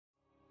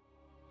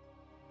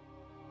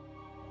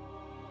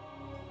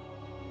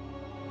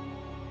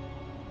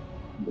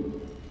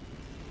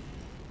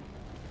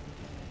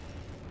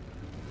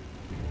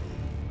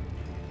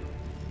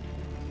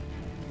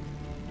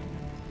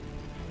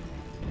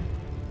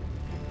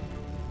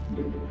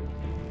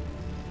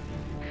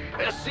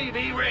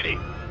SCV ready.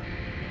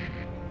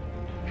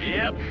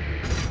 Yep.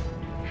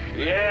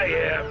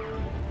 Yeah.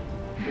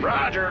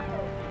 Roger.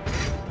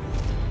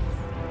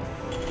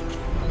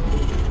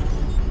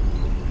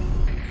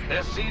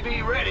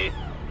 SCV ready.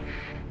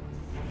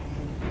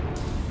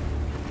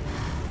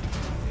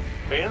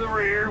 In the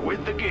rear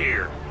with the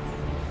gear.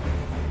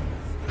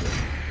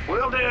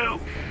 Will do.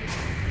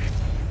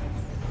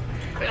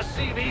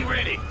 SCV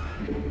ready.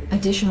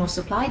 Additional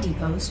supply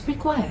depots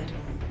required.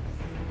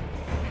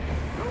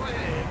 Go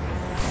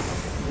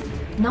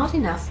ahead. Not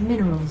enough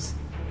minerals.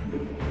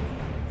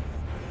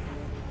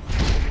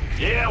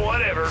 Yeah,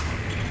 whatever.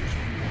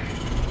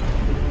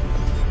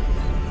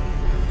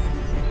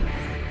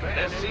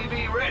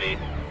 SCV ready.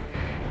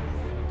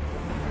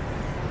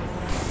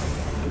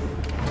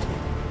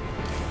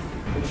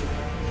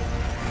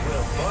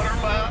 Well,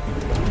 buttermouth.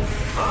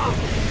 Huh?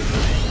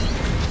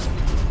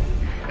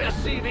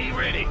 SCV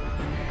ready.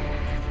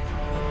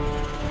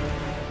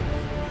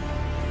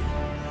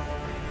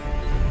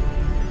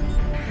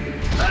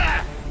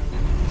 Ah!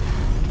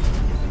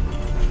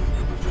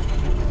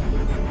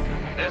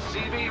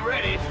 SCV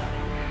ready.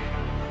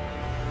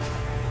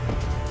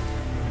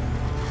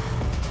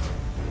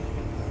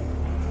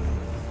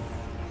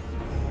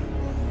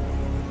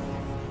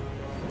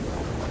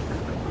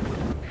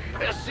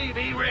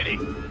 SCV ready.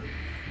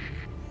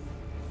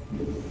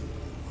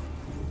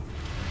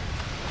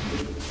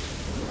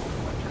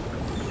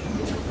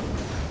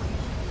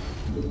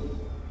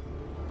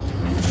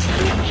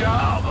 Good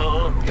job,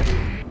 huh?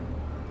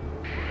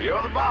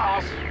 You're the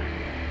boss.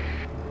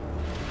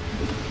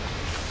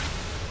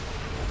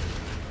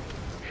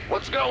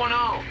 What's going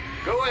on?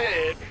 Go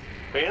ahead.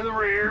 In the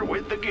rear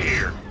with the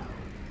gear.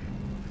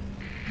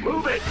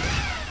 Move it.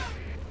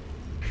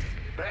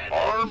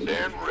 Armed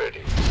and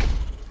ready.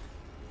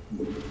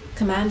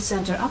 Command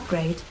center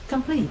upgrade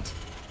complete.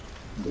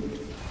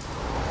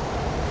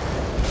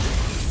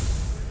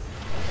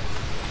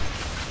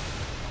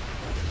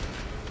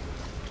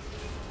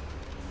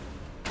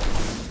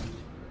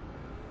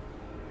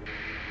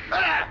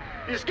 Ah!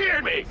 You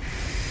scared me!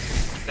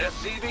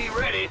 SCV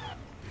ready.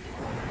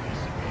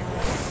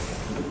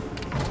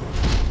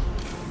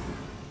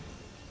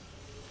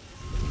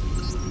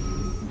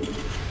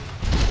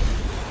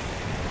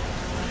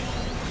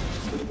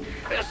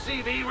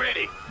 SCV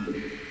ready.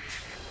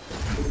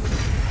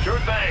 Sure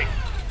thing.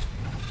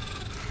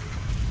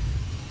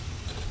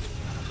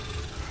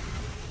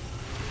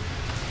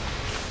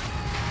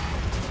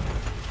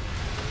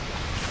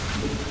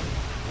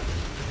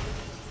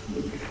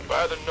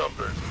 By the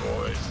numbers,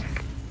 boys.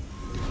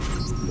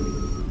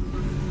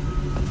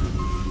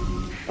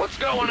 What's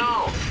going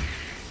on?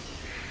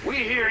 We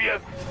hear you.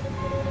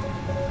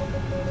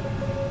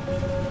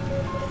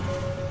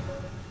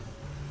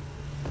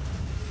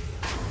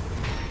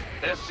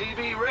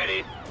 SCV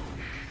ready.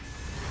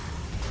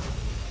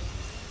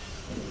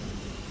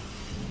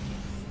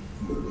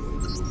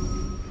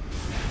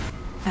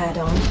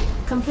 Add-on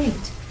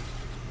complete.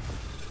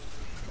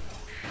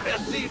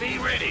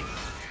 SCV ready.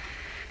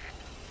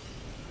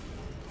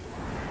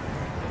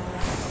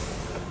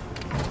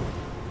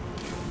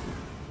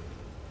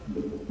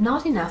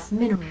 Not enough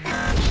minerals.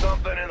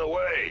 Something in the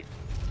way.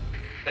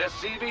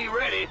 SCV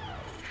ready.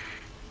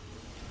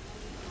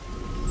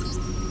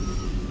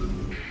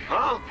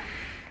 Huh?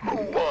 Who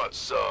wants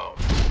some?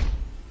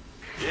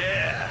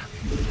 Yeah.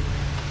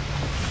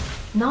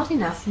 Not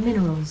enough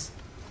minerals.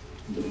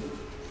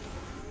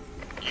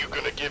 You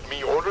gonna give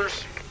me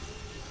orders?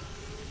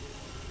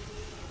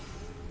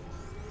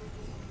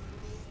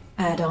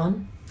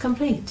 Add-on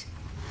complete.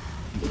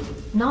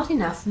 Not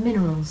enough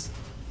minerals.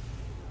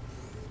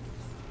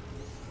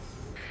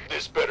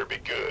 This better be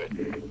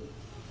good.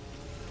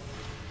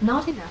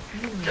 Not enough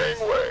minerals.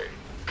 Gangway,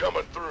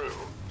 coming through.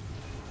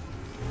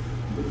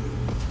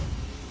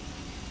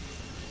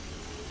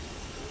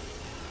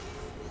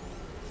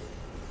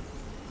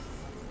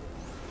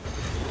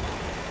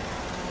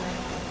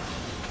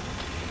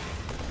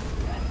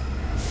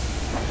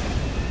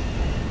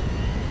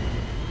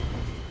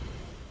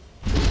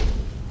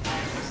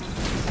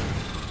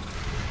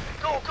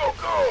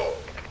 Go!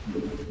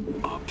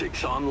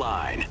 Optics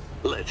online.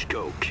 Let's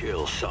go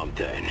kill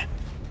something.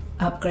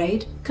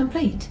 Upgrade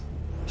complete.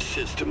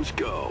 Systems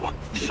go.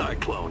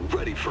 Cyclone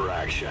ready for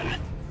action.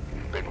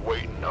 Been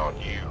waiting on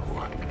you.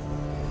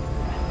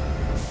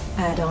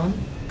 Add-on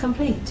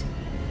complete.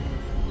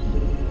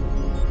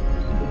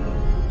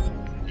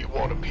 You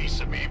want a piece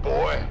of me,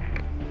 boy?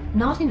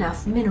 Not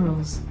enough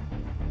minerals.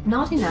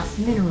 Not enough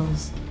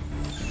minerals.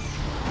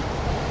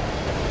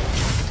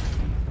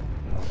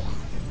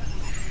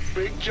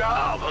 Big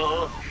job,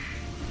 huh?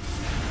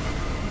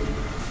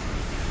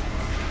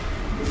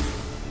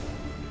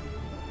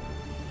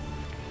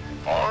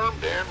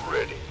 Armed and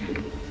ready.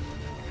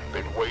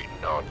 Been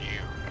waiting on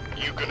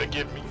you. You gonna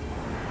give me?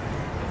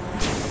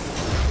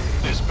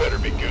 This better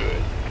be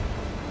good.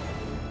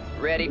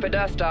 Ready for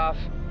dust-off.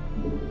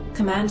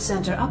 Command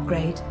center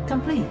upgrade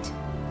complete.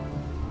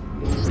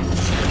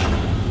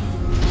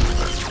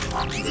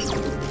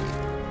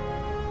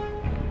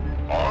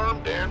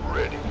 Armed and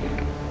ready.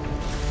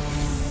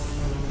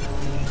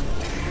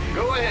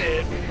 Go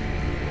ahead.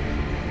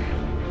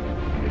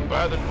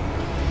 By the...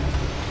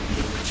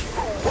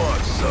 Who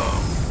wants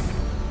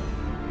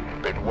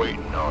some? Been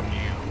waiting on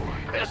you.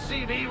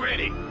 SCV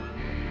ready.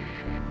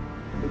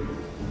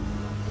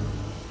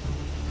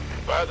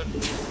 By the...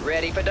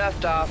 Ready for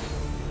dust-off.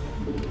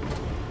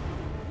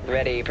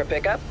 Ready for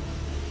pickup?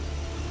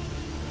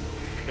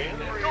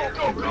 Go,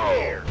 go,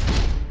 go!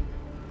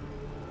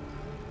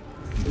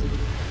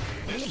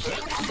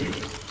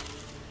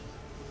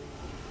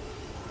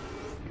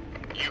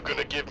 You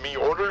gonna give me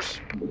orders?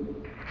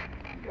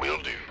 Will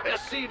do.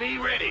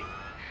 SCV ready.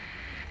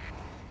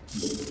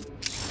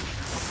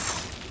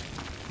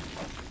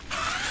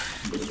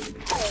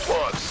 Who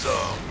wants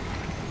some?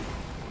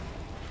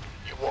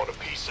 You want a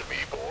piece of me,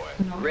 boy?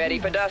 Not Ready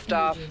for enough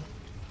dust-off.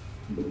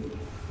 energy.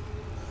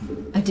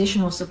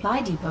 Additional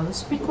supply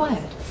depots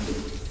required.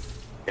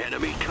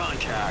 Enemy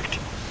contact.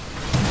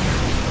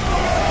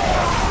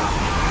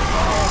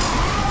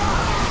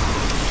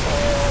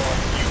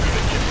 You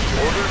gonna give me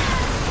orders?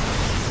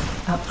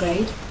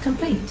 Upgrade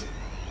complete.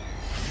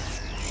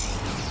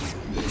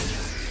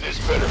 This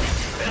better be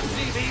good.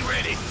 SCV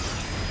ready.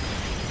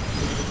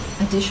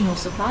 Additional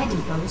supply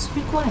depots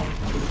required.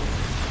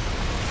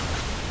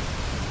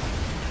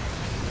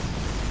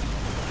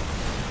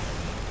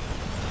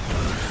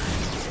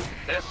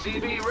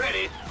 SCV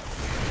ready.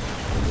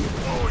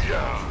 Oh,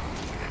 yeah.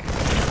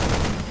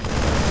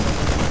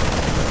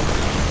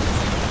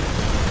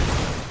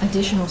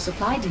 Additional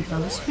supply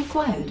depots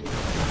required.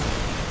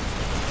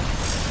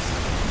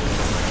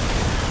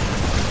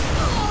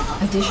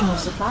 Additional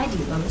supply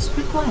depots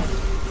required.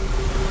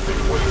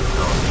 Been waiting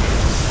on you.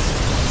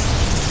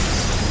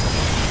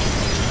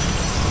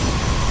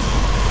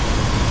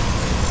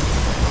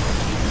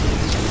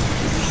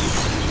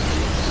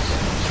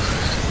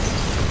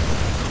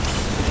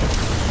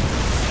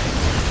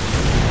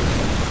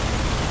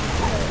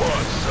 Who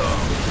wants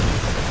some?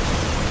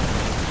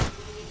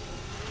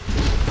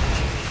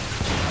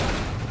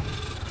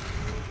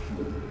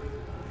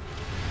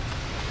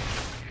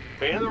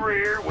 In the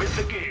rear with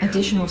the gear.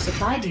 Additional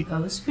supply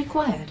depots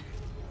required.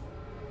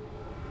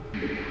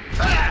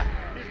 Ah!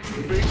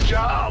 Big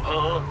job,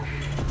 huh?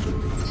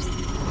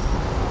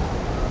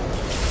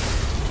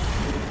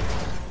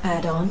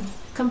 Add-on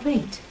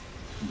complete.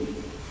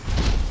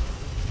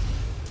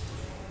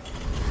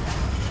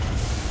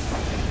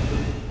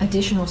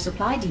 Additional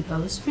supply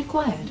depots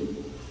required.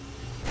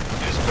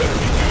 This better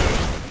be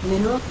good.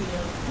 Mineral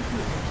field.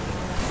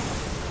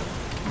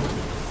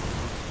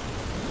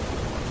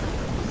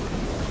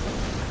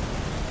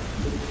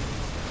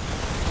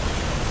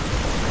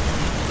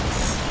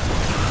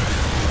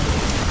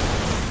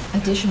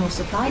 Additional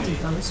supply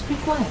depots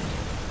required.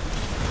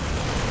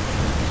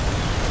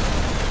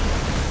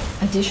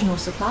 Additional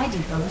supply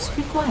depots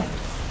required.